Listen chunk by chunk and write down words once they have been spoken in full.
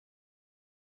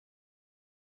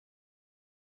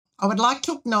I would like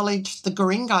to acknowledge the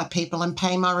Guringai people and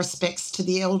pay my respects to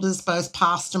the elders both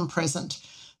past and present.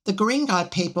 The Guringai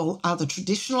people are the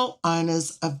traditional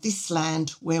owners of this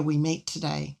land where we meet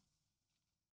today.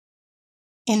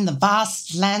 In the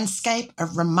vast landscape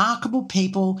of remarkable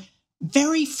people,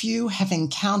 very few have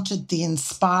encountered the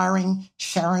inspiring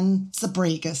Sharon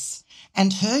Zabregas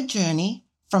and her journey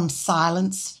from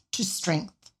silence to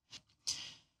strength.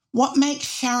 What makes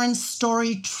Sharon's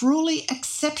story truly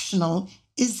exceptional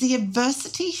is the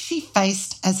adversity she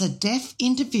faced as a deaf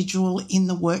individual in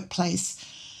the workplace.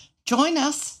 Join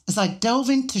us as I delve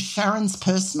into Sharon's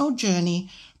personal journey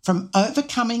from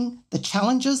overcoming the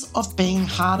challenges of being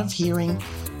hard of hearing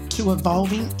to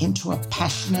evolving into a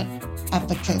passionate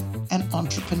advocate and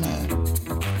entrepreneur.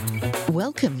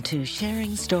 Welcome to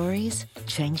Sharing Stories,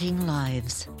 Changing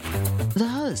Lives. The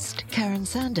host, Karen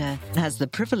Sander, has the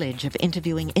privilege of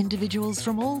interviewing individuals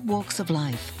from all walks of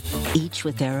life, each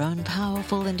with their own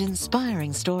powerful and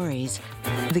inspiring stories.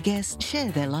 The guests share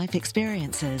their life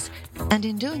experiences, and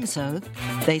in doing so,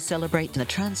 they celebrate the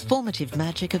transformative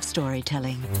magic of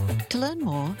storytelling. To learn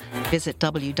more, visit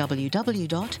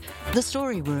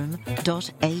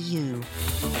www.thestoryroom.au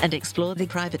and explore the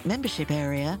private membership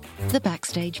area, the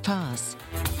Backstage Pass.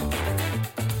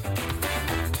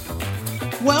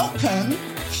 Welcome,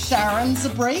 Sharon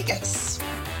Zabregas.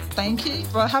 Thank you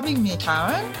for having me,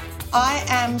 Karen. I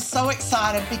am so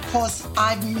excited because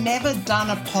I've never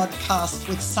done a podcast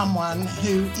with someone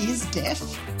who is deaf.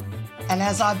 And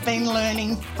as I've been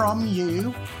learning from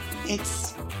you,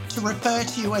 it's to refer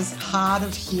to you as hard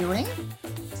of hearing.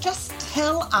 Just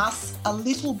tell us a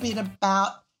little bit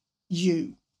about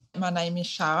you. My name is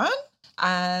Sharon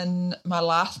and my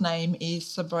last name is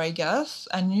Zabregas,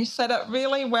 and you said it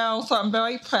really well, so I'm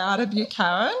very proud of you,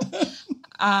 Karen.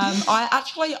 I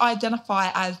actually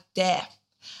identify as deaf,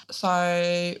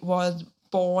 so was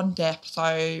born deaf.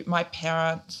 So my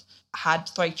parents had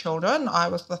 3 children. I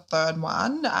was the third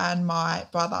one, and my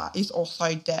brother is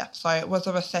also deaf. So it was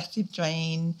a recessive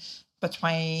gene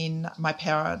between my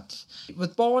parents. I was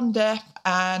born deaf,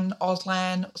 and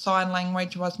Auslan sign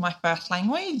language was my first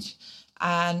language,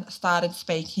 and started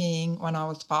speaking when I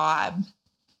was 5.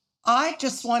 I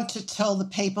just want to tell the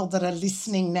people that are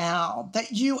listening now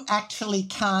that you actually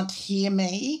can't hear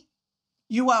me.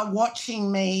 You are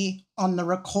watching me on the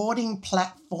recording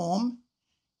platform.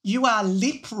 You are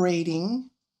lip reading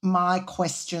my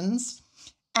questions,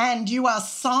 and you are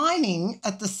signing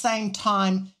at the same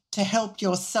time to help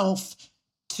yourself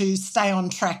to stay on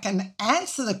track and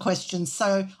answer the questions.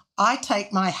 So I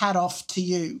take my hat off to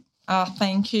you.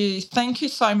 Thank you. Thank you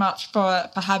so much for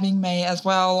having me as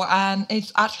well. And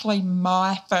it's actually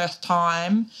my first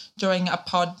time doing a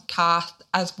podcast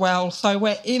as well. So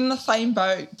we're in the same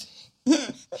boat.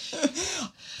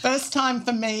 First time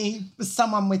for me was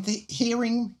someone with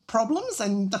hearing problems,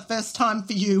 and the first time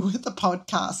for you with the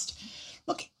podcast.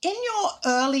 Look, in your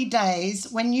early days,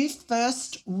 when you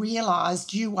first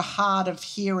realised you were hard of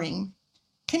hearing,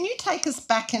 can you take us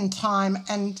back in time,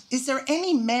 and is there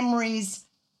any memories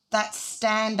that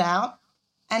stand out?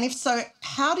 And if so,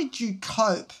 how did you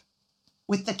cope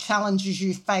with the challenges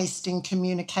you faced in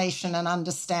communication and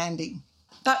understanding?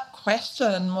 That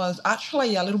question was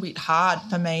actually a little bit hard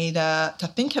for me to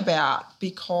think about,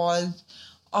 because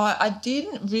I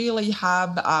didn't really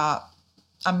have a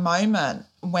moment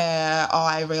where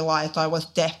I realised I was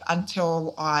deaf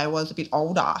until I was a bit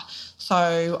older.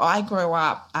 So I grew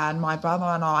up, and my brother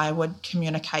and I would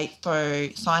communicate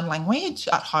through sign language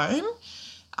at home.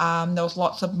 There was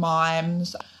lots of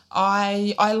mimes.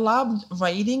 I loved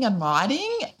reading and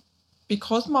writing.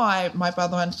 Because my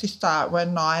brother and sister were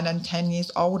 9 and 10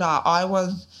 years older, I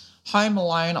was home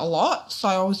alone a lot. So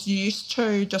I was used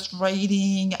to just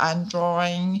reading and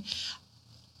drawing.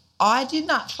 I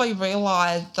didn't actually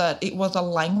realise that it was a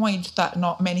language that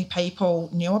not many people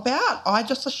knew about. I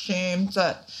just assumed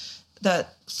that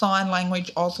sign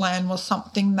language Auslan was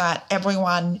something that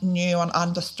everyone knew and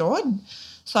understood.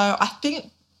 So I think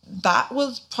that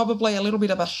was probably a little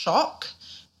bit of a shock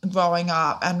growing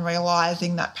up and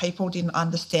realising that people didn't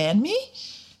understand me.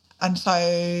 And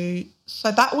so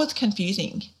that was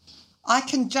confusing. I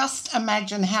can just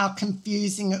imagine how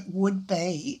confusing it would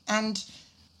be. And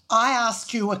I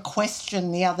asked you a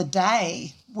question the other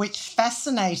day which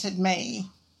fascinated me,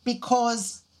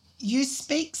 because you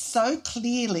speak so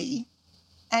clearly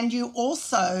and you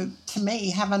also, to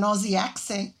me, have an Aussie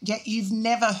accent, yet you've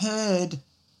never heard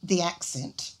the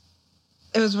accent.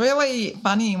 It was really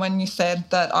funny when you said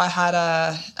that I had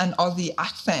an Aussie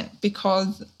accent,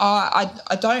 because I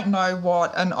don't know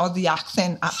what an Aussie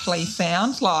accent actually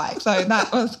sounds like. So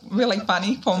that was really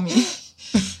funny for me.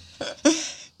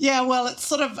 Yeah, well, it's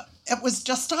it was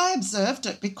just I observed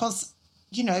it because,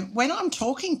 you know, when I'm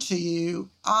talking to you,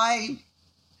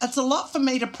 it's a lot for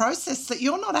me to process that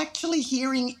you're not actually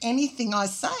hearing anything I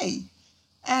say.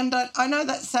 And I know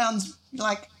that sounds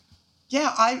like,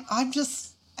 yeah, I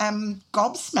just am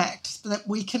gobsmacked that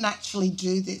we can actually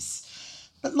do this.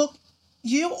 But look,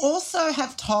 you also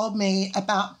have told me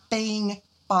about being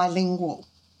bilingual.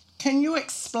 Can you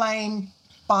explain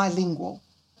bilingual?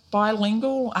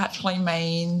 Bilingual actually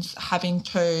means having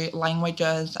two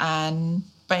languages and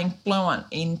being fluent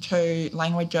in two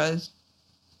languages.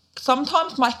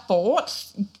 Sometimes my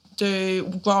thoughts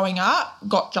growing up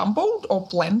got jumbled or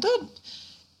blended.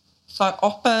 So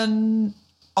often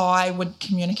I would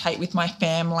communicate with my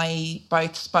family,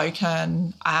 both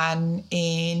spoken and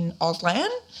in Auslan,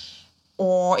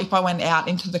 or if I went out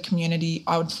into the community,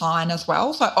 I would sign as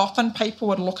well. So often people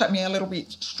would look at me a little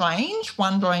bit strange,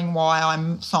 wondering why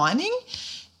I'm signing.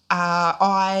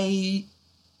 I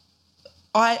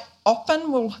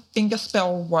often will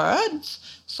fingerspell words.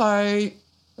 So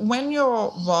when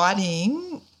you're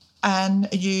writing and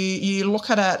you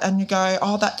look at it and you go,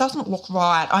 oh, that doesn't look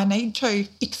right, I need to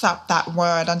fix up that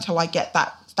word until I get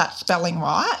that spelling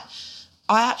right.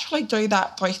 I actually do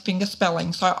that through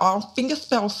fingerspelling. So I'll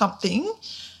fingerspell something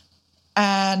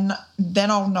and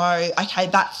then I'll know, okay,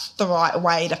 that's the right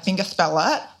way to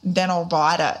fingerspell it, then I'll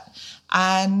write it.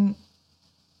 And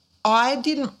I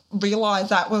didn't realise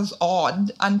that was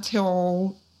odd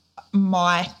until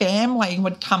my family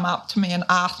would come up to me and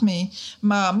ask me,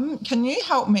 Mum, can you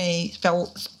help me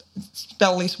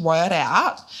spell this word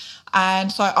out? And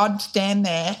so I'd stand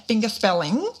there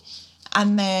fingerspelling,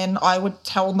 and then I would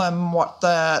tell them what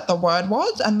the word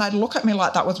was, and they'd look at me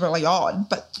like that was really odd.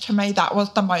 But to me, that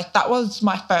was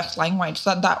my first language.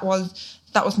 So that was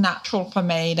natural for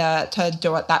me to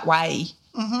do it that way.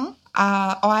 Mm-hmm.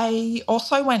 I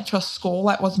also went to a school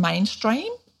that was mainstream,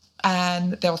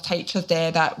 and there was teachers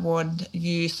there that would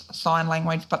use sign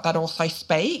language, but that also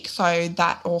speak. So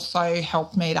that also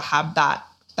helped me to have that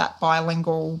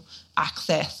bilingual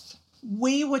access.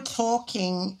 We were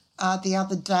talking the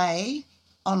other day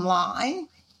online,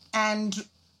 and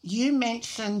you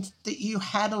mentioned that you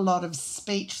had a lot of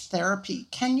speech therapy.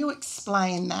 Can you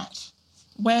explain that?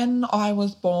 When I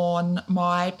was born,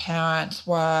 my parents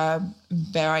were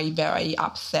very, very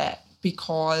upset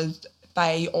because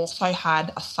they also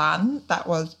had a son that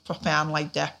was profoundly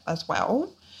deaf as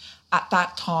well. At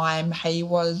that time, he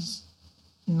was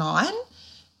 9,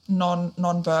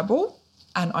 non-verbal,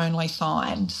 and only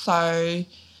signed. So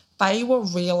they were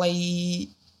really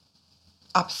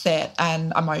upset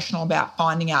and emotional about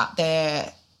finding out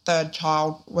their third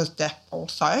child was deaf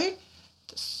also.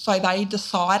 So they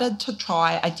decided to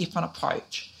try a different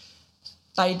approach.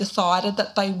 They decided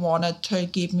that they wanted to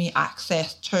give me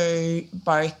access to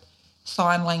both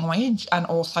sign language and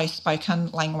also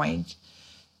spoken language.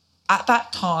 At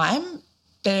that time,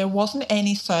 there wasn't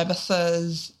any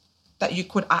services that you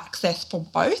could access for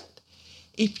both.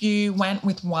 If you went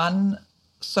with one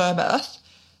service,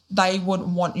 they would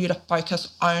want you to focus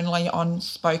only on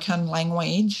spoken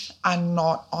language and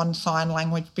not on sign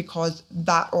language, because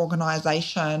that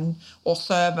organisation or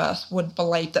service would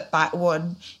believe that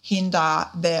would hinder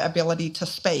their ability to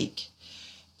speak.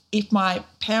 If my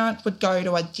parents would go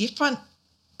to a different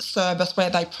service where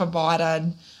they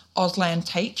provided Auslan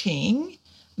teaching,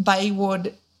 they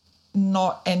would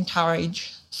not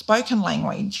encourage spoken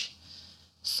language.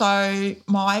 So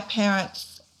my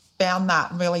parents found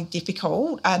that really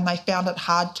difficult, and they found it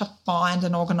hard to find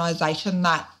an organisation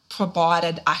that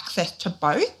provided access to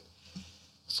both.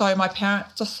 So my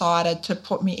parents decided to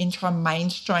put me into a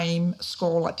mainstream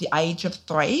school at the age of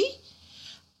 3.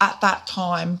 At that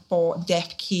time, for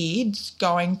deaf kids,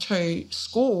 going to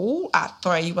school at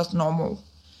 3 was normal.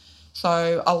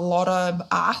 So a lot of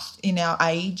us in our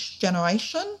age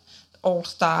generation all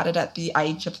started at the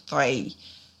age of 3.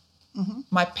 Mm-hmm.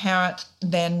 My parents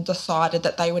then decided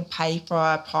that they would pay for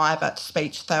a private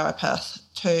speech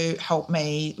therapist to help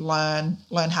me learn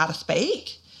how to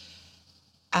speak.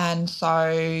 And so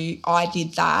I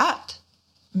did that,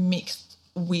 mixed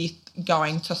with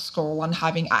going to school and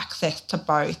having access to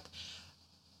both.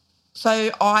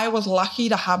 So I was lucky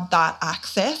to have that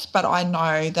access, but I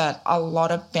know that a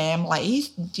lot of families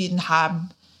didn't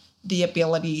have the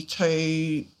ability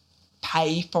to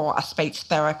pay for a speech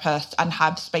therapist and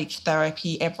have speech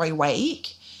therapy every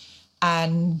week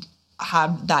and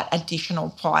have that additional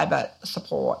private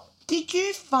support. Did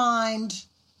you find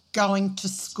going to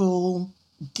school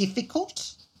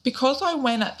difficult? Because I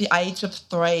went at the age of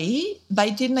 3,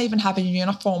 they didn't even have a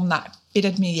uniform that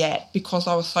fitted me yet because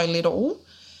I was so little.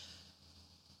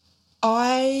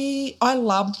 I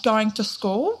loved going to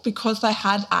school because they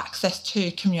had access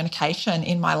to communication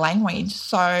in my language.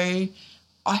 So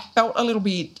I felt a little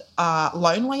bit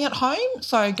lonely at home.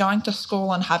 So going to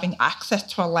school and having access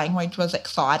to a language was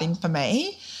exciting for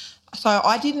me. So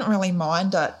I didn't really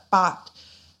mind it, but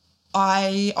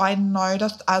I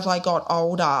noticed as I got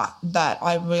older that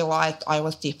I realised I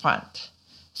was different.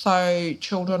 So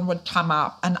children would come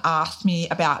up and ask me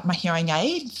about my hearing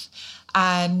aids.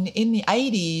 And in the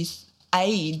 80s,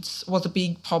 AIDS was a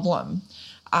big problem.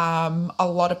 A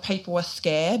lot of people were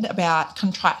scared about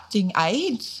contracting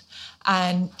AIDS,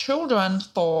 and children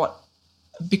thought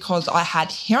because I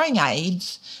had hearing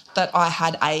aids that I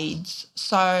had AIDS.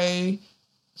 So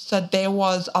there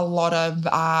was a lot of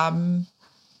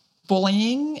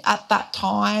bullying at that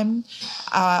time.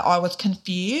 I was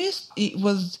confused. It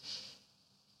was,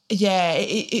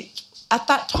 at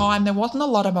that time, there wasn't a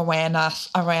lot of awareness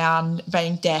around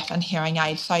being deaf and hearing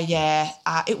aids. So,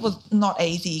 it was not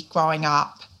easy growing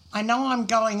up. I know I'm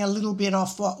going a little bit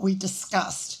off what we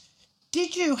discussed.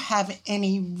 Did you have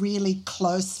any really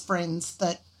close friends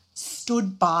that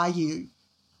stood by you?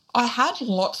 I had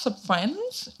lots of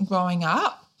friends growing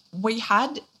up. We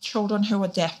had children who were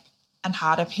deaf and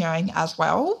hard of hearing as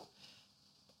well.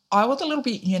 I was a little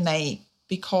bit unique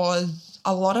because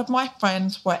a lot of my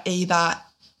friends were either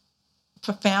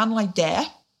profoundly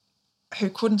deaf who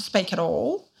couldn't speak at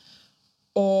all,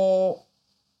 or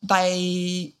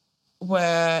they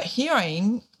were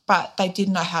hearing but they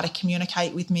didn't know how to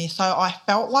communicate with me. So I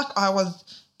felt like I was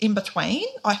in between.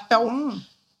 I felt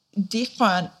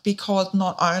different because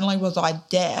not only was I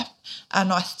deaf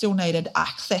and I still needed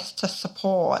access to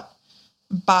support,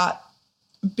 but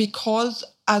because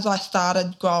as I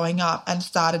started growing up and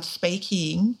started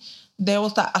speaking, there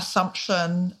was that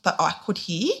assumption that I could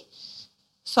hear.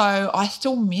 So I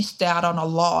still missed out on a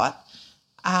lot,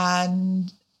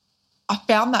 and I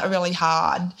found that really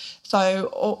hard.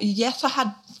 So yes, I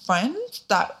had friends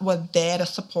that were there to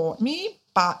support me,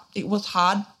 but it was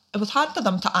hard. It was hard for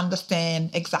them to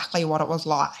understand exactly what it was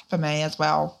like for me as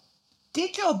well.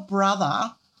 Did your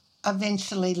brother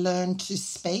eventually learn to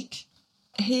speak?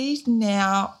 He's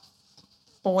now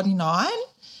 49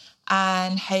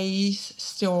 and he's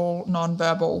still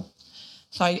nonverbal.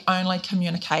 So he only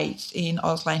communicates in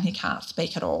Auslan. He can't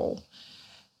speak at all.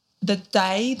 The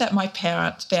day that my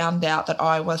parents found out that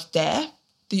I was deaf,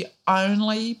 the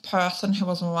only person who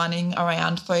was running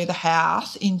around through the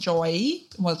house in joy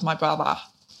was my brother.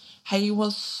 He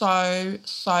was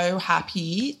so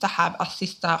happy to have a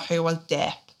sister who was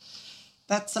deaf.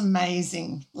 That's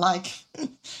amazing.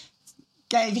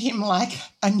 Gave him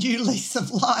a new lease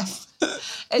of life.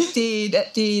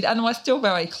 It did. And we're still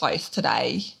very close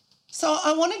today. So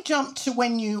I want to jump to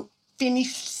when you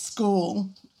finished school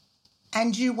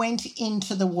and you went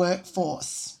into the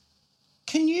workforce.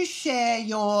 Can you share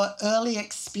your early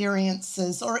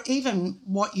experiences or even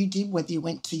what you did, whether you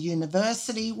went to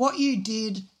university, what you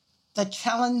did, the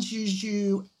challenges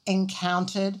you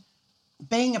encountered,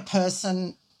 being a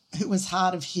person who was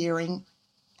hard of hearing,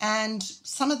 and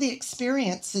some of the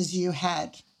experiences you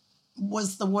had?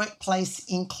 Was the workplace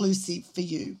inclusive for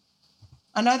you?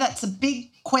 I know that's a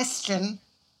big question,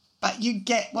 but you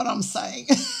get what I'm saying.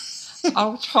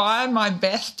 I'll try my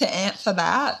best to answer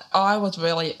that. I was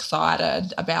really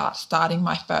excited about starting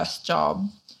my first job,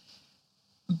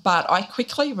 but I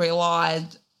quickly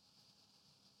realised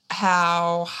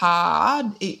how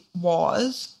hard it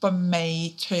was for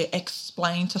me to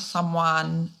explain to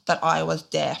someone that I was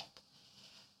deaf.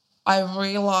 I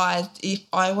realised if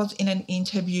I was in an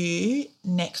interview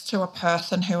next to a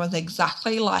person who was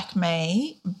exactly like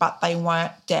me, but they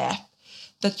weren't deaf,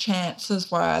 the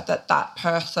chances were that that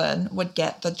person would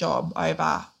get the job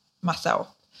over myself.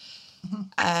 Mm-hmm.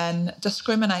 And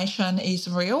discrimination is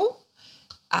real.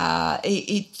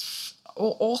 It's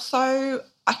also,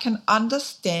 I can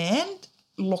understand,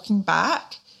 looking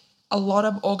back, a lot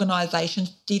of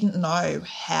organisations didn't know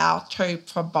how to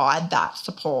provide that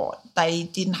support. They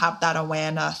didn't have that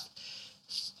awareness.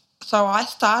 So I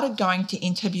started going to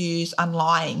interviews and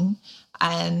lying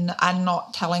and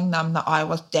not telling them that I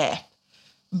was deaf.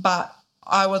 But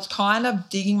I was kind of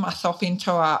digging myself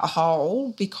into a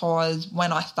hole because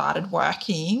when I started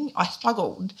working, I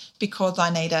struggled because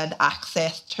I needed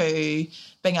access to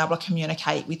being able to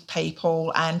communicate with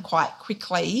people, and quite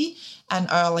quickly and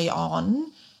early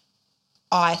on,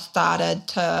 I started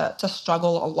to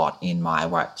struggle a lot in my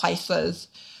workplaces.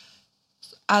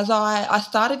 As I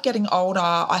started getting older,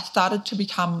 I started to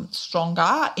become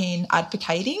stronger in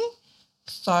advocating.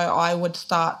 So I would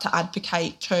start to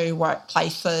advocate to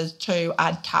workplaces to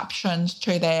add captions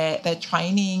to their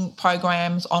training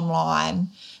programs online,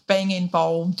 being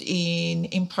involved in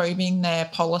improving their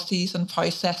policies and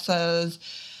processes,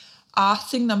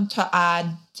 asking them to add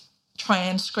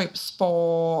transcripts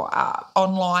for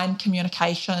online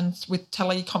communications with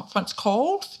teleconference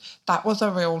calls. That was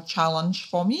a real challenge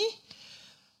for me.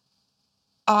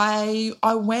 I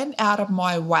went out of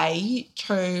my way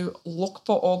to look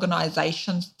for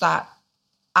organisations that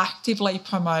actively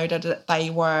promoted that they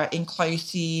were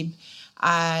inclusive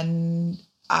and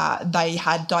they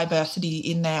had diversity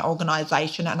in their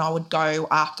organisation, and I would go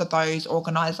after those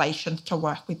organisations to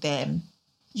work with them.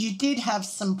 You did have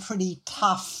some pretty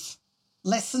tough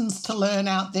lessons to learn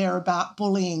out there about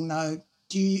bullying, though.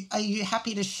 Are you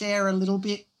happy to share a little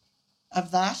bit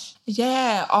of that?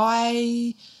 Yeah,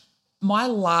 my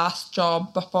last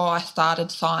job before I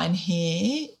started Sign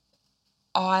Here,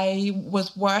 I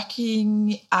was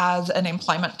working as an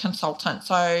employment consultant.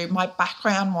 So my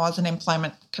background was an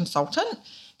employment consultant,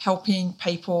 helping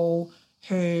people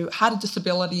who had a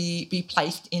disability be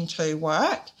placed into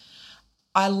work.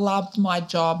 I loved my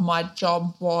job. My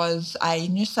job was a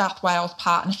New South Wales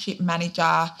partnership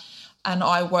manager, and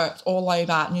I worked all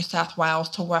over New South Wales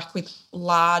to work with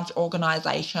large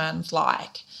organisations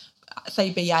like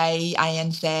CBA,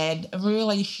 ANZ,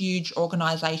 really huge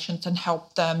organisations, and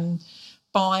help them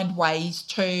find ways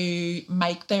to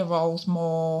make their roles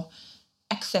more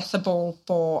accessible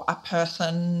for a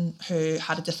person who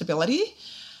had a disability.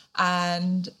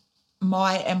 And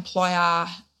my employer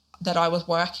that I was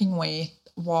working with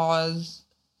was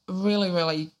really,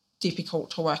 really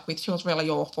difficult to work with. She was really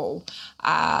awful.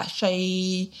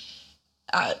 She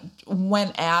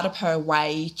went out of her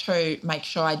way to make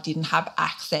sure I didn't have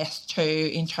access to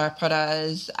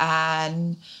interpreters,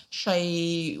 and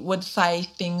she would say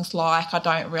things like, I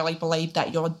don't really believe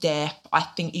that you're deaf. I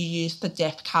think you used the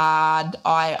deaf card.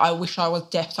 I wish I was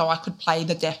deaf so I could play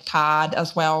the deaf card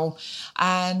as well.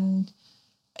 And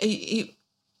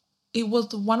it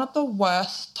was one of the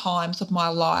worst times of my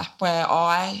life where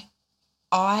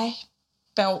I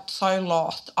felt so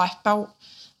lost. I felt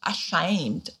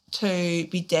ashamed to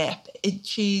be deaf.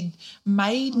 She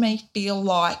made me feel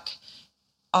like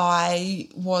I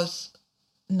was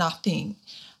nothing.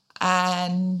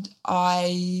 And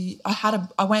I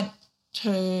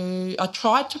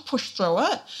tried to push through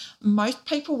it. Most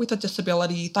people with a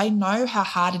disability, they know how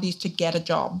hard it is to get a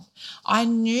job. I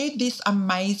knew this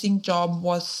amazing job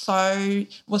was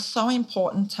so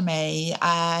important to me,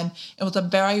 and it was a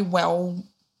very well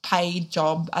paid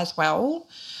job as well.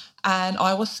 And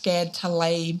I was scared to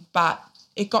leave, but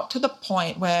it got to the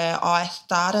point where I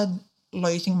started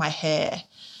losing my hair,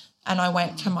 and I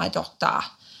went to my doctor,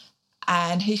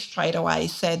 and he straight away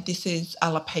said, this is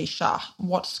alopecia,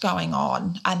 what's going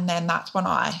on? And then that's when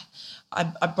I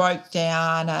broke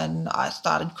down and I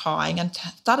started crying and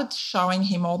started showing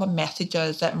him all the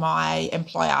messages that my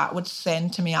employer would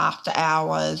send to me after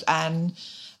hours, and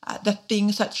the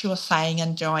things that she was saying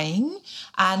and doing.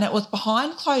 And it was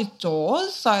behind closed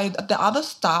doors, so the other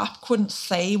staff couldn't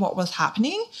see what was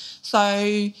happening.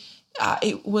 So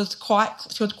she was quite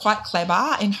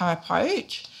clever in her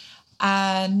approach.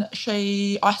 And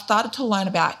I started to learn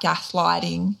about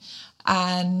gaslighting,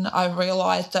 and I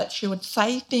realised that she would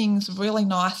say things really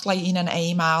nicely in an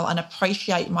email and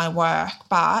appreciate my work,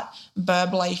 but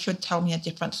verbally she would tell me a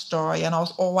different story, and I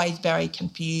was always very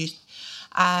confused.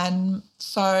 And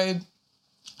so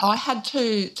I had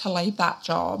to leave that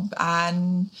job,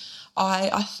 and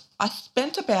I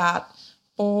spent about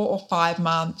 4 or 5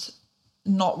 months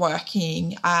not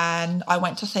working, and I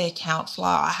went to see a counsellor.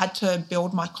 I had to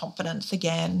build my confidence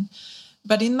again.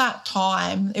 But in that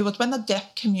time, it was when the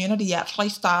deaf community actually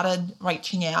started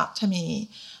reaching out to me,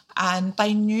 and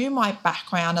they knew my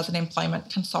background as an employment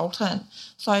consultant.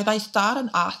 So they started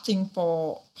asking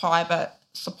for private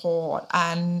support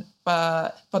and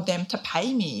for them to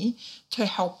pay me to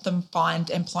help them find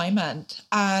employment.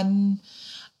 And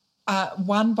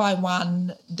one by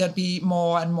one, there'd be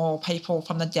more and more people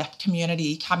from the deaf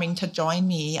community coming to join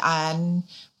me and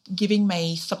giving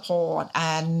me support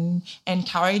and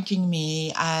encouraging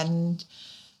me. And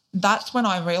that's when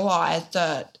I realised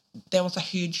that there was a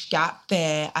huge gap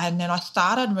there. And then I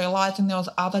started realising there was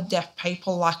other deaf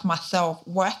people like myself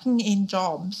working in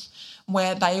jobs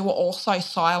where they were also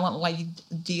silently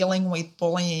dealing with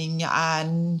bullying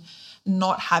and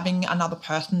not having another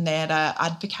person there to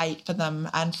advocate for them.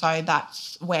 And so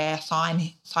that's where Sign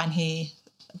Here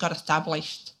got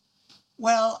established.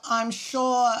 Well, I'm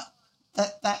sure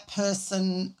that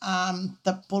person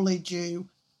that bullied you,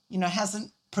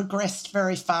 hasn't progressed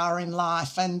very far in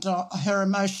life, and her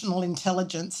emotional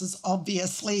intelligence is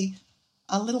obviously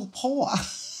a little poor.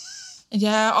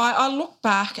 Yeah, I look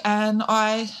back and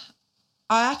I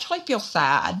I actually feel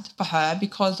sad for her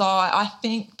because I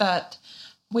think that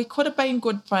we could have been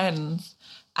good friends.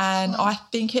 And I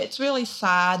think it's really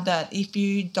sad that if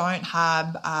you don't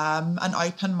have an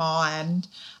open mind,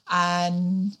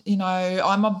 and, you know,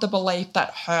 I'm of the belief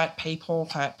that hurt people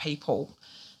hurt people.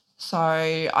 So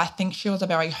I think she was a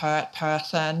very hurt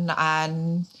person,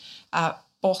 and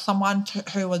for someone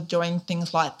who was doing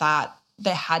things like that,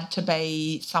 there had to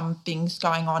be some things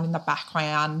going on in the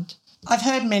background. I've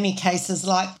heard many cases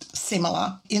like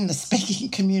similar in the speaking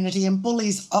community, and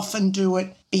bullies often do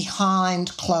it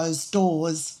behind closed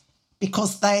doors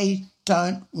because they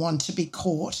don't want to be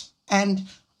caught. And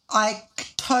I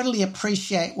totally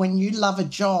appreciate when you love a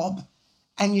job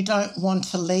and you don't want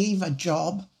to leave a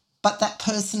job, but that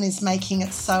person is making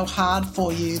it so hard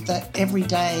for you that every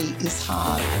day is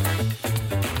hard.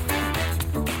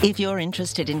 If you're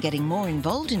interested in getting more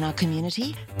involved in our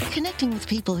community, connecting with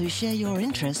people who share your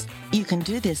interests, you can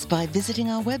do this by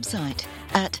visiting our website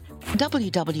at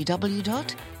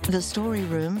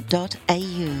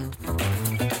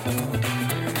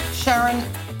www.thestoryroom.au. Sharon,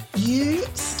 you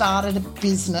started a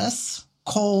business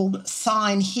called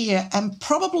Sign Here, and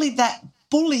probably that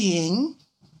bullying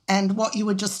and what you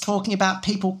were just talking about,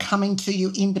 people coming to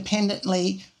you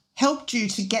independently, helped you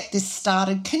to get this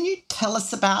started. Can you tell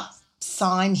us about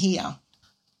Sign Here?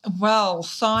 Well,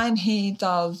 Sign Here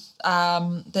does,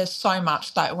 there's so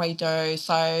much that we do.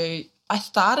 So I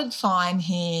started Sign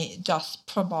Here just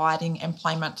providing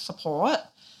employment support.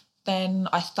 Then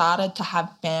I started to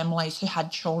have families who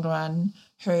had children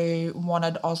who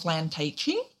wanted Auslan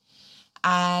teaching.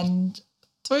 And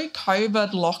through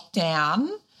COVID lockdown,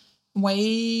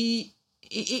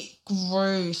 it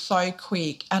grew so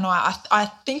quick. And I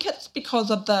think it's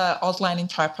because of the Auslan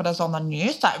interpreters on the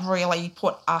news that really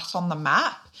put us on the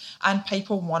map, and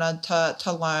people wanted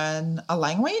to learn a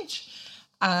language.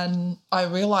 And I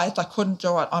realised I couldn't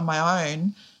do it on my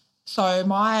own. So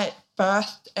my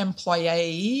first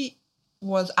employee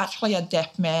was actually a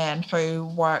deaf man who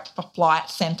worked for Flight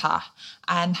Centre,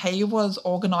 and he was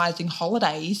organising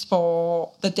holidays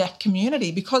for the deaf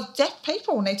community because deaf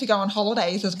people need to go on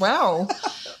holidays as well.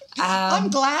 I'm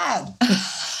glad.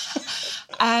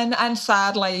 And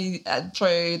sadly,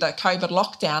 through the COVID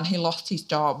lockdown, he lost his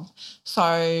job.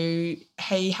 So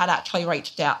he had actually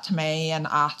reached out to me and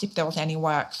asked if there was any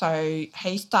work. So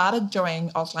he started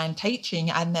doing Auslan teaching,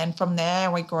 and then from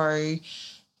there we grew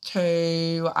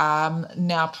to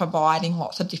now providing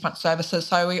lots of different services.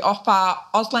 So we offer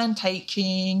Auslan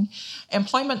teaching,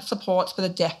 employment supports for the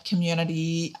deaf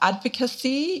community,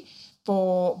 advocacy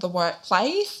for the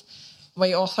workplace.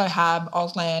 We also have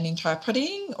Auslan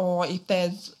interpreting, or if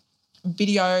there's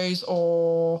videos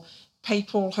or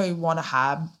people who want to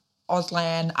have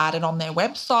Auslan added on their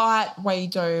website, we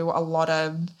do a lot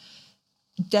of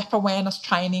deaf awareness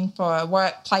training for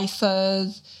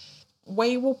workplaces.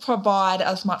 We will provide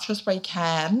as much as we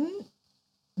can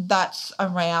that's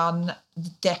around the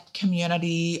deaf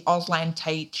community, Auslan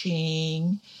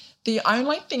teaching. The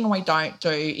only thing we don't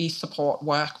do is support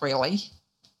work, really.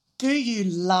 Do you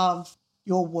love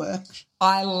your work?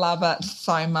 I love it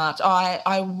so much.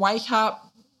 I wake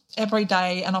up every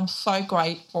day and I'm so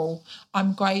grateful.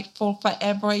 I'm grateful for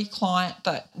every client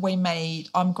that we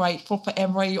meet. I'm grateful for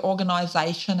every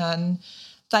organisation and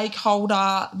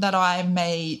stakeholder that I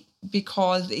meet,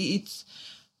 because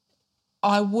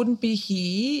I wouldn't be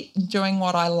here doing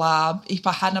what I love if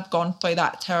I hadn't have gone through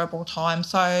that terrible time.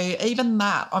 So even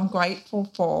that I'm grateful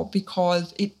for,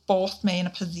 because it forced me in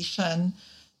a position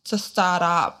to start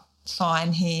up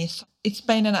Sign Here. It's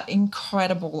been an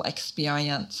incredible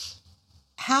experience.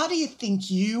 How do you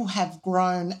think you have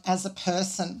grown as a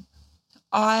person?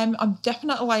 I'm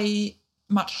definitely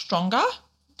much stronger.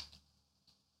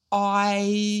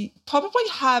 I probably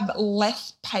have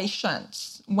less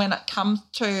patience when it comes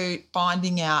to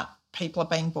finding out people are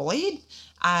being bullied,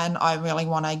 and I really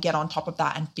want to get on top of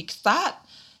that and fix that,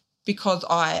 because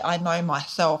I know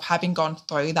myself, having gone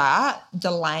through that,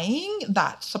 delaying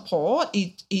that support,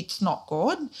 it's not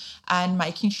good, and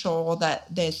making sure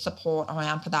that there's support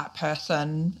around for that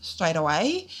person straight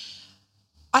away.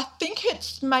 I think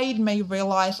it's made me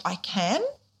realise I can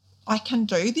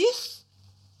do this.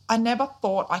 I never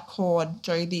thought I could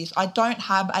do this. I don't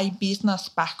have a business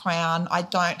background. I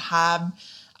don't have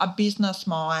a business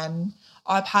mind.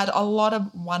 I've had a lot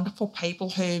of wonderful people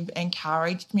who've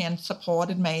encouraged me and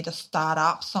supported me to start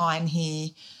up Sign Here.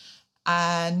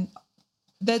 And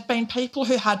there's been people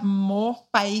who had more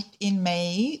faith in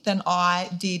me than I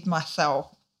did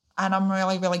myself. And I'm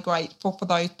really, really grateful for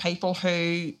those people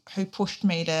who pushed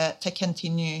me to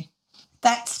continue.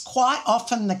 That's quite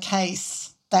often the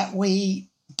case, that we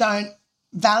don't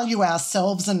value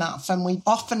ourselves enough, and we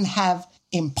often have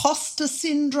imposter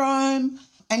syndrome.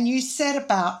 And you said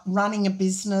about running a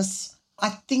business, I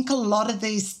think a lot of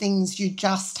these things you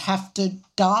just have to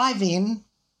dive in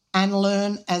and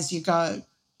learn as you go.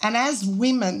 And as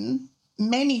women,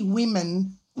 many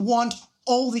women want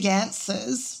all the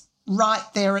answers right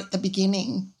there at the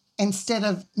beginning. Instead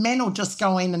of men will just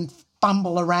go in and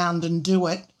bumble around and do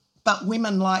it, but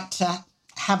women like to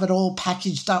have it all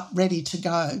packaged up, ready to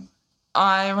go.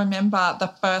 I remember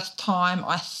the first time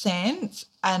I sent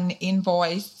an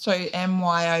invoice to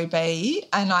MYOB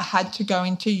and I had to go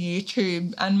into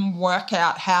YouTube and work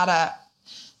out how to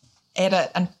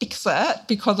edit and fix it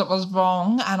because it was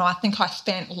wrong, and I think I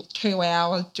spent 2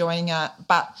 hours doing it.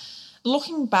 But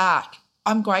looking back,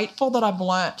 I'm grateful that I've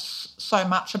learnt so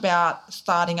much about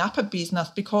starting up a business,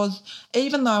 because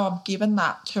even though I've given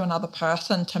that to another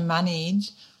person to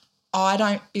manage, I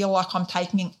don't feel like I'm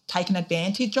taking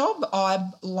advantage of.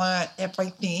 I've learnt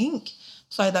everything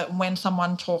so that when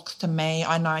someone talks to me,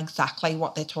 I know exactly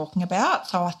what they're talking about.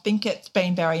 So I think it's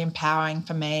been very empowering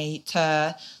for me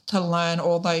to learn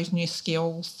all those new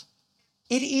skills.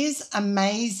 It is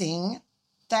amazing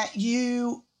that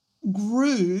you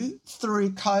grew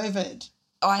through COVID.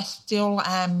 I still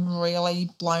am really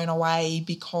blown away,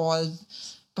 because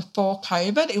before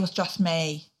COVID, it was just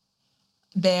me.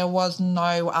 There was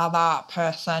no other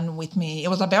person with me. It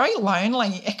was a very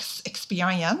lonely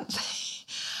experience.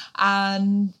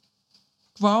 And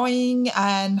growing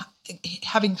and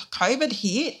having COVID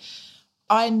hit,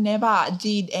 I never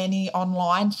did any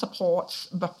online supports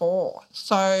before.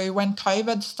 So when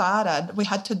COVID started,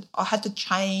 I had to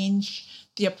change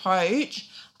the approach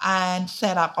and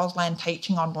set up Auslan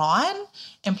teaching online,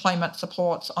 employment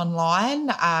supports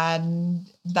online, and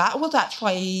that was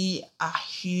actually a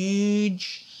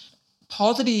huge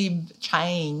positive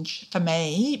change for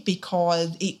me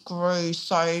because it grew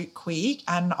so quick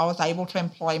and I was able to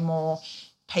employ more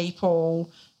people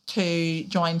to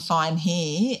join Sign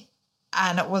Here,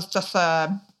 and it was just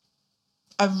a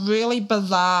really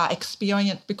bizarre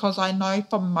experience, because I know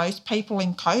for most people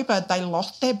in COVID, they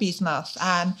lost their business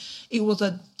and it was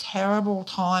a terrible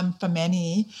time for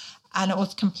many, and it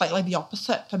was completely the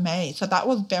opposite for me. So that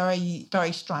was very,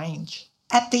 very strange.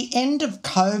 At the end of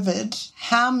COVID,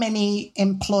 how many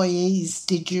employees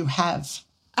did you have?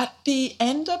 At the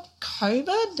end of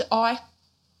COVID, I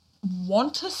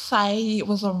want to say it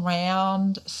was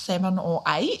around 7 or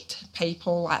 8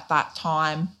 people at that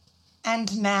time.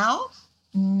 And now?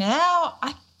 Now,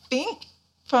 I think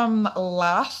from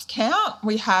last count,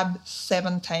 we have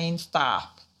 17 staff.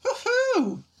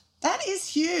 Woohoo! That is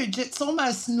huge. It's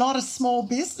almost not a small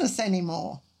business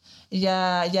anymore.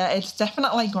 Yeah, it's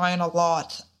definitely grown a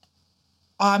lot.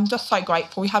 I'm just so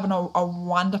grateful. We have a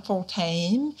wonderful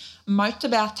team. Most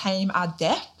of our team are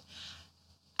deaf,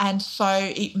 and so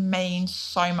it means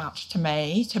so much to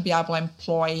me to be able to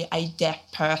employ a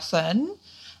deaf person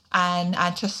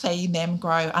and to see them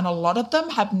grow. And a lot of them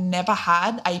have never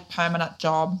had a permanent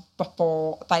job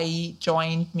before they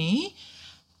joined me,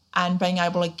 and being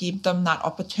able to give them that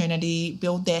opportunity,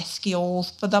 build their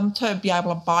skills for them to be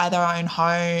able to buy their own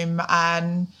home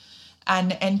and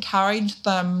encourage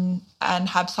them and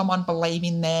have someone believe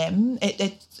in them.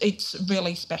 It's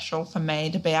really special for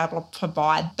me to be able to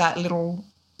provide that little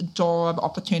door of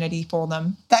opportunity for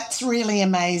them. That's really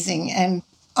amazing. And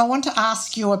I want to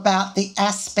ask you about the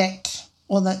aspect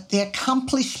or the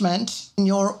accomplishment in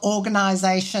your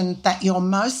organisation that you're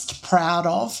most proud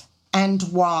of and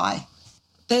why.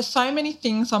 There's so many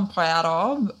things I'm proud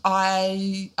of.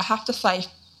 I have to say,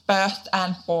 first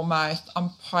and foremost,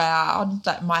 I'm proud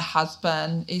that my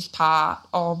husband is part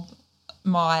of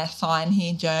my Sign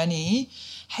Here journey.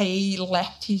 He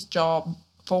left his job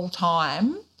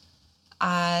full-time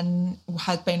and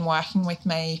has been working with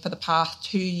me for the past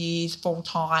 2 years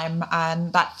full-time,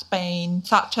 and that's been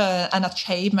such an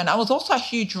achievement. It was also a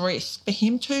huge risk for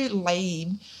him to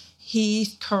leave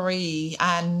his career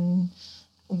and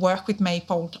work with me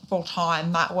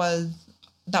full-time. That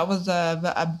was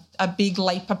a big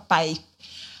leap of faith.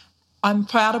 I'm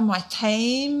proud of my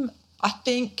team. I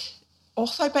think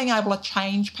also being able to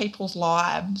change people's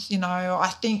lives.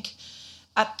 I think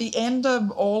at the end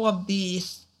of all of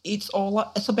this, it's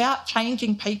about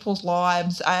changing people's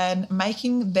lives and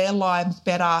making their lives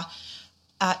better.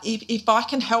 If I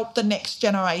can help the next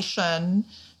generation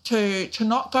to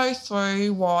not go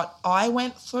through what I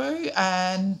went through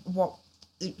and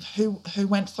who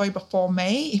went through before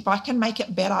me, if I can make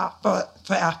it better for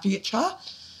our future,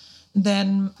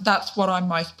 then that's what I'm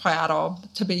most proud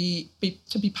of, to be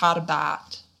part of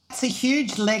that. It's a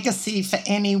huge legacy for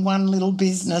any one little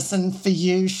business and for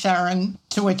you, Sharon,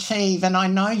 to achieve, and I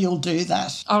know you'll do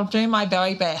that. I'll do my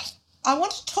very best. I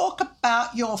want to talk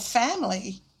about your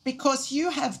family because you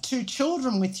have 2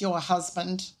 children with your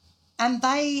husband and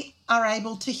they are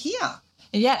able to hear.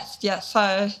 Yes.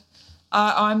 So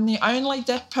I'm the only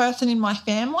deaf person in my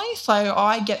family, so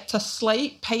I get to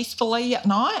sleep peacefully at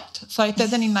night. So if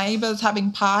there's any neighbours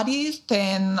having parties,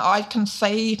 then I can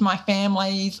see if my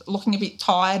family's looking a bit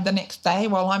tired the next day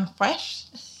while I'm fresh.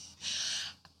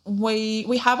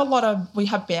 We have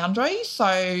boundaries.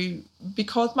 So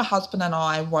because my husband and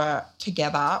I work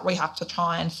together, we have to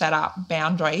try and set up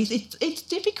boundaries. It's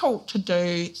difficult to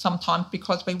do sometimes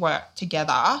because we work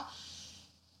together.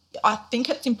 I think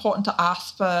it's important to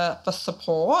ask for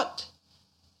support.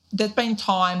 There's been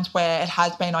times where it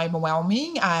has been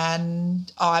overwhelming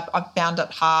and I've found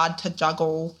it hard to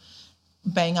juggle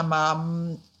being a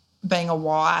mum, being a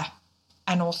wife,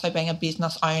 and also being a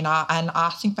business owner, and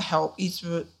asking for help is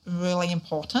really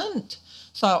important.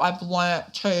 So I've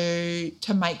learnt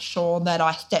to make sure that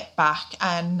I step back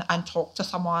and talk to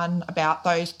someone about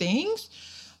those things.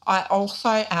 I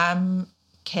also am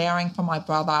caring for my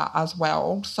brother as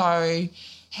well. So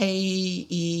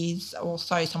he is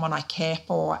also someone I care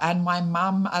for, and my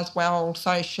mum as well.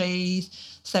 So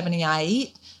she's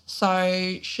 78.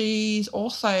 So she's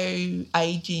also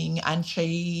ageing and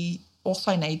she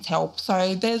also needs help.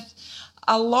 So there's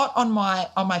a lot on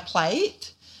my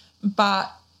plate,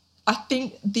 but I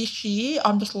think this year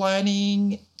I'm just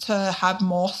learning to have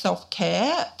more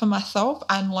self-care for myself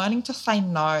and learning to say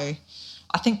no.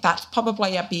 I think that's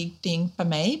probably a big thing for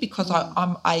me because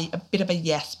I'm a bit of a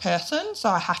yes person. So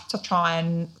I have to try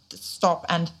and stop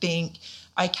and think,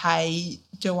 okay,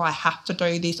 do I have to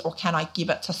do this or can I give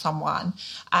it to someone?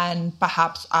 And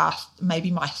perhaps ask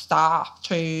maybe my staff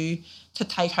to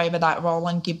take over that role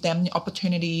and give them the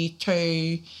opportunity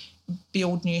to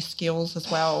build new skills as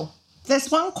well. There's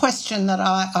one question that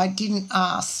I didn't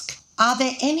ask. Are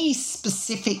there any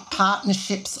specific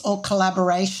partnerships or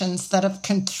collaborations that have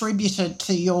contributed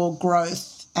to your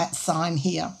growth at Sign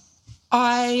Here?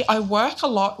 I work a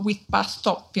lot with Bus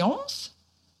Stop Films.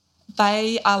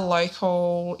 They are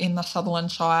local in the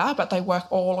Sutherland Shire, but they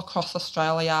work all across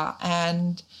Australia,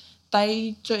 and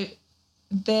they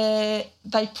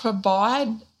provide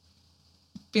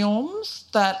films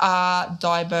that are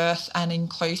diverse and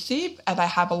inclusive, and they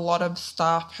have a lot of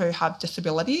staff who have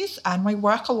disabilities, and we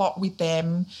work a lot with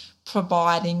them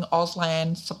providing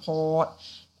Auslan support,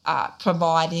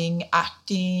 providing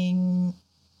acting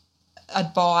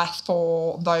advice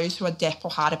for those who are deaf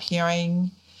or hard of hearing.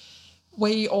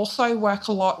 We also work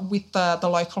a lot with the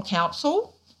local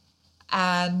council,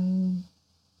 and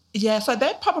so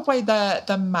they're probably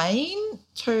the main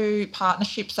 2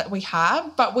 partnerships that we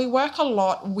have, but we work a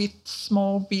lot with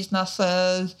small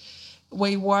businesses.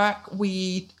 We work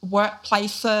with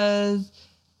workplaces,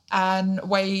 and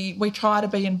we try to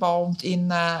be involved in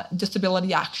the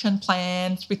disability action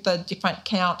plans with the different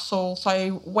councils.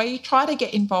 So we try to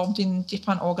get involved in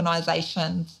different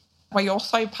organisations. We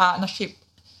also partnership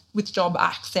with Job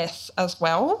Access as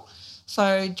well.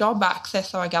 So Job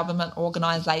Access are a government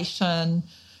organisation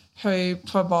who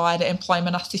provide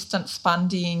employment assistance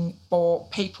funding for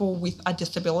people with a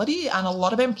disability, and a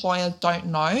lot of employers don't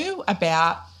know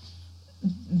about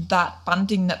that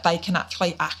funding that they can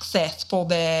actually access for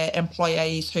their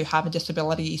employees who have a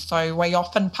disability. So we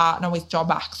often partner with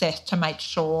Job Access to make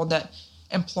sure that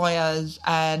employers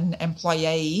and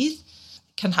employees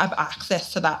can have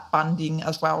access to that funding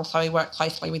as well. So we work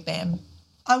closely with them.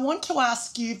 I want to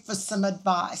ask you for some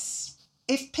advice.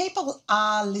 If people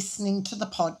are listening to the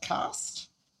podcast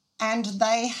and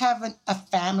they have a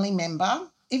family member,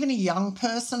 even a young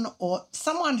person or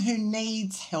someone who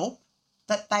needs help,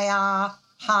 that they are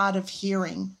hard of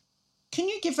hearing, can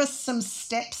you give us some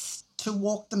steps to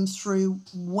walk them through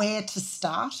where to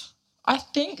start? I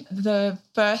think the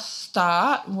first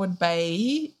start would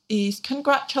be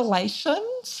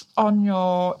congratulations on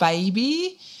your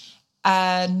baby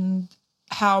and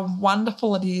how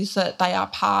wonderful it is that they are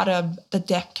part of the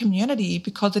deaf community,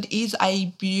 because it is a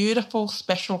beautiful,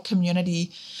 special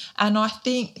community. And I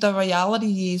think the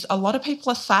reality is a lot of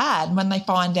people are sad when they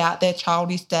find out their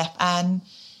child is deaf, and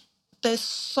there's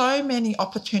so many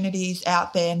opportunities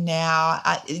out there now.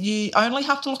 You only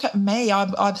have to look at me.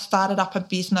 I've started up a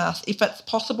business. If it's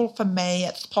possible for me,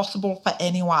 it's possible for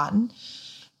anyone,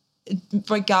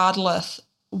 regardless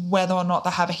whether or not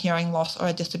they have a hearing loss or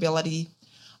a disability.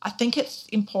 I think it's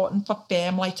important for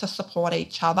family to support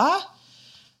each other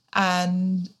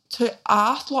and to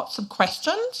ask lots of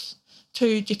questions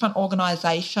to different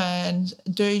organisations,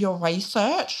 do your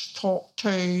research, talk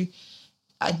to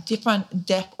different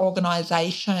deaf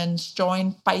organisations,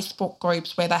 join Facebook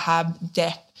groups where they have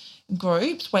deaf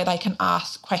groups where they can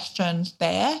ask questions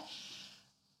there.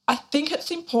 I think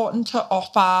it's important to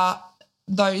offer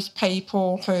those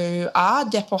people who are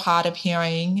deaf or hard of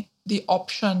hearing the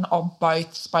option of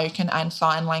both spoken and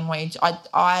sign language.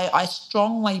 I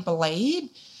strongly believe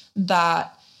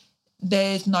that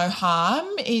there's no harm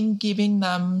in giving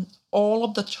them all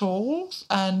of the tools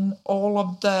and all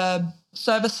of the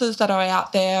services that are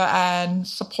out there and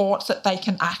supports that they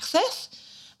can access,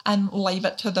 and leave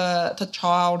it to the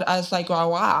child as they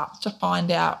grow up to find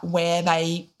out where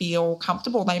they feel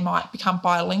comfortable. They might become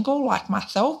bilingual like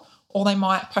myself, or they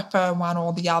might prefer one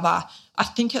or the other. I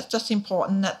think it's just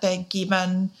important that they're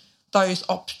given those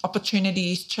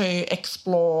opportunities to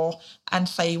explore and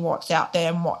see what's out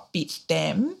there and what fits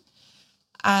them.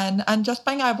 And just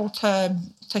being able to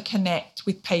connect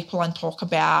with people and talk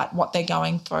about what they're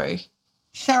going through.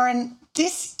 Sharon,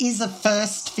 this is a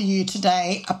first for you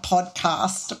today, a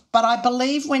podcast, but I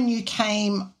believe when you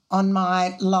came on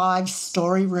my live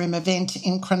story room event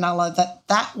in Cronulla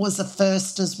that was a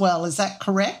first as well. Is that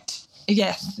correct?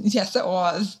 Yes, it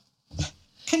was.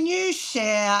 Can you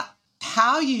share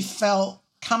how you felt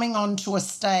coming onto a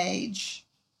stage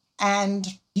and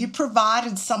you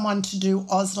provided someone to do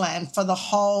Auslan for the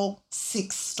whole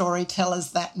 6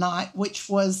 storytellers that night, which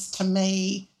was, to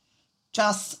me,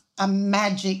 just a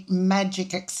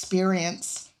magic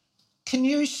experience. Can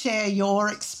you share your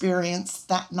experience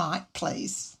that night,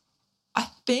 please? I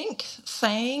think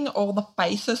seeing all the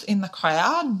faces in the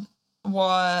crowd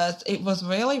was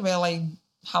really, really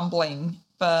humbling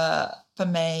for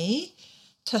me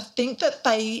to think that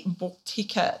they booked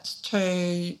tickets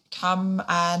to come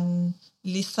and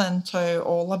listen to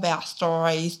all of our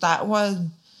stories. That was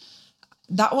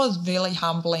really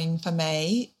humbling for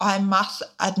me. I must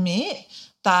admit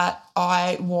that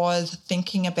I was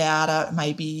thinking about it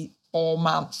maybe 4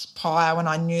 months prior when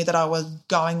I knew that I was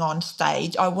going on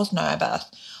stage. I was nervous.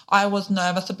 I was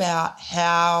nervous about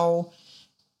how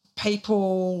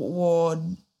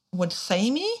people would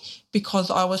see me, because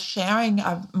I was sharing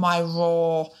my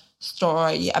raw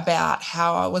story about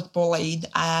how I was bullied,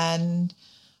 and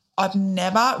I've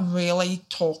never really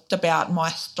talked about my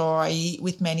story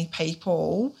with many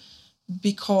people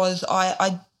because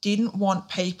I didn't want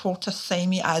people to see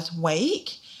me as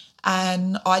weak,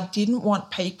 and I didn't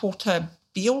want people to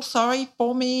feel sorry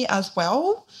for me as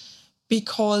well,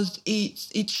 because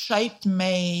it shaped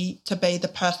me to be the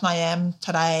person I am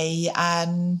today.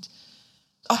 And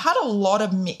I had a lot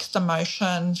of mixed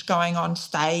emotions going on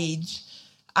stage,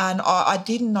 and I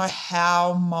didn't know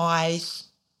how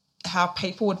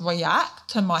people would react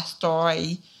to my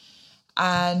story.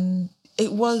 And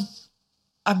it was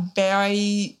a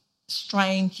very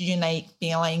strange, unique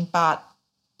feeling. But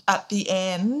at the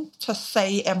end, to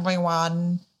see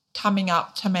everyone coming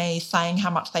up to me saying how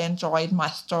much they enjoyed my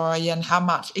story and how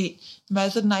much it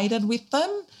resonated with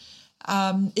them,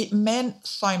 it meant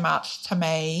so much to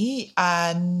me.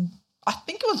 And I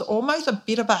think it was almost a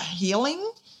bit of a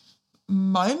healing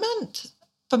moment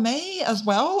for me as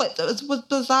well. It was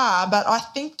bizarre, but I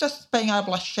think just being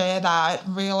able to share that,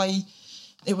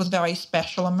 it was very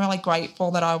special. I'm really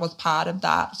grateful that I was part of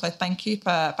that. So thank you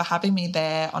for having me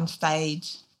there on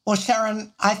stage. Well,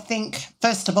 Sharon, I think,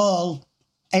 first of all,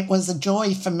 it was a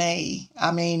joy for me.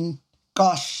 I mean,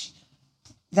 gosh,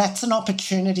 that's an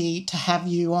opportunity to have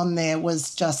you on there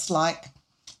was just like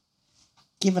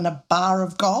given a bar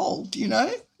of gold, you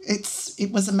know.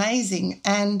 It was amazing.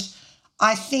 And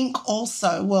I think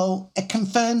also, well, it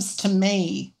confirms to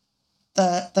me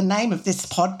the name of this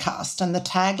podcast, and the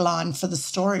tagline for the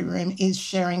story room is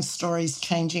Sharing Stories,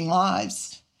 Changing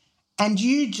Lives. And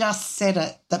you just said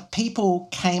it, that people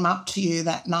came up to you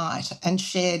that night and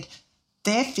shared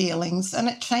their feelings, and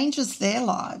it changes their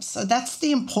lives. So that's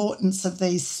the importance of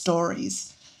these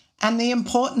stories, and the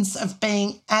importance of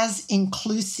being as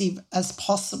inclusive as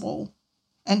possible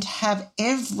and have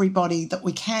everybody that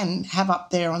we can have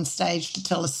up there on stage to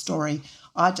tell a story.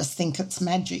 I just think it's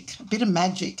magic, a bit of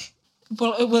magic.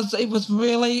 Well, it was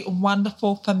really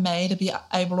wonderful for me to be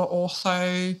able to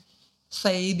also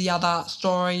see the other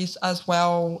stories as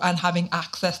well, and having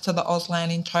access to the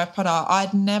Auslan interpreter.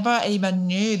 I'd never even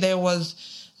knew there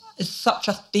was such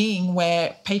a thing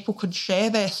where people could share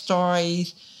their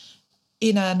stories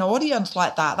in an audience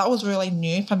like that. That was really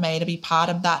new for me to be part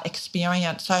of that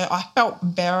experience. So I felt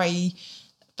very,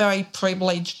 very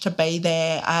privileged to be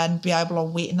there and be able to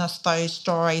witness those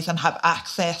stories and have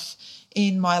access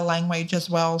in my language as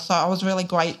well. So I was really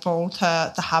grateful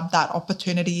to have that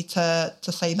opportunity to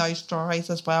see those stories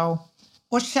as well.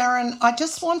 Well, Sharon, I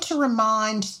just want to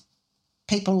remind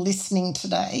people listening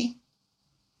today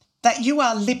that you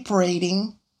are lip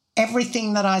reading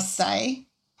everything that I say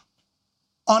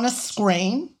on a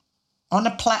screen, on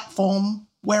a platform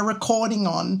we're recording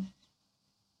on.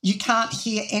 You can't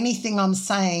hear anything I'm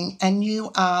saying, and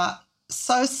you are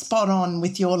so spot on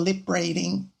with your lip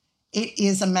reading. It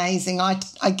is amazing.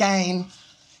 Again,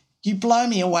 you blow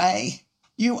me away.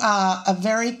 You are a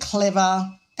very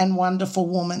clever and wonderful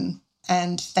woman,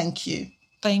 and thank you.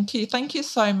 Thank you. Thank you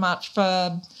so much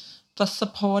for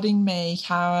supporting me,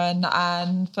 Karen,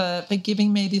 and for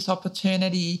giving me this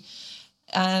opportunity.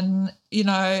 And, you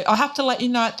know, I have to let you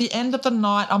know at the end of the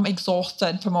night I'm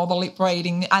exhausted from all the lip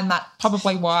reading, and that's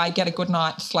probably why I get a good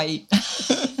night's sleep.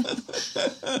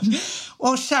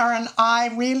 Well, Sharon, I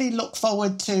really look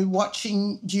forward to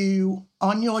watching you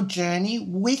on your journey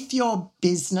with your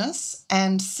business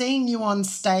and seeing you on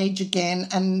stage again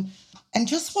and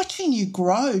just watching you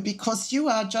grow, because you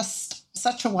are just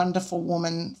such a wonderful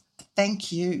woman.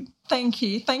 Thank you. Thank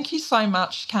you. Thank you so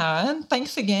much, Karen.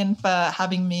 Thanks again for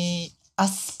having me. A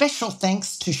special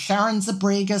thanks to Sharon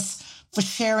Zabregas for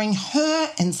sharing her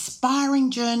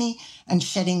inspiring journey and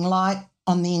shedding light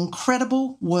on the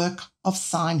incredible work of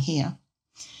Sign Here.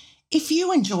 If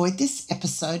you enjoyed this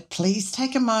episode, please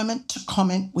take a moment to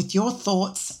comment with your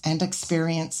thoughts and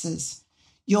experiences.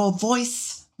 Your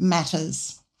voice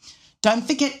matters. Don't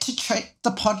forget to check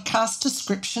the podcast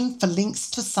description for links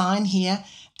to Sign Here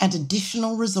and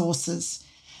additional resources.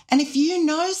 And if you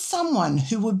know someone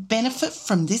who would benefit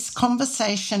from this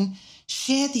conversation,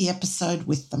 share the episode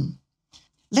with them.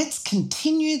 Let's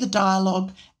continue the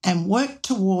dialogue and work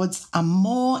towards a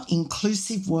more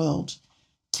inclusive world.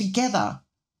 Together,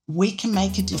 we can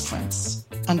make a difference.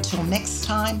 Until next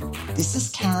time, this is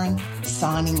Karen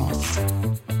signing off.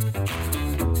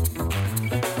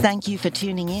 Thank you for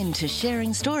tuning in to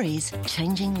Sharing Stories,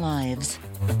 Changing Lives.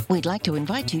 We'd like to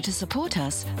invite you to support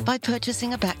us by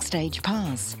purchasing a Backstage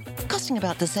Pass, costing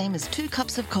about the same as 2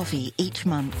 cups of coffee each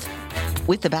month.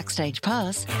 With the Backstage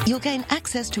Pass, you'll gain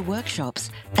access to workshops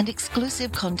and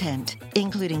exclusive content,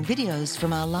 including videos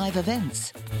from our live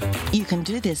events. You can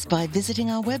do this by visiting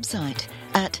our website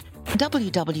at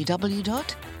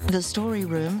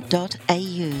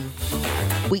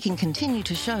www.thestoryroom.au. We can continue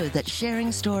to show that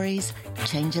sharing stories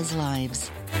changes lives.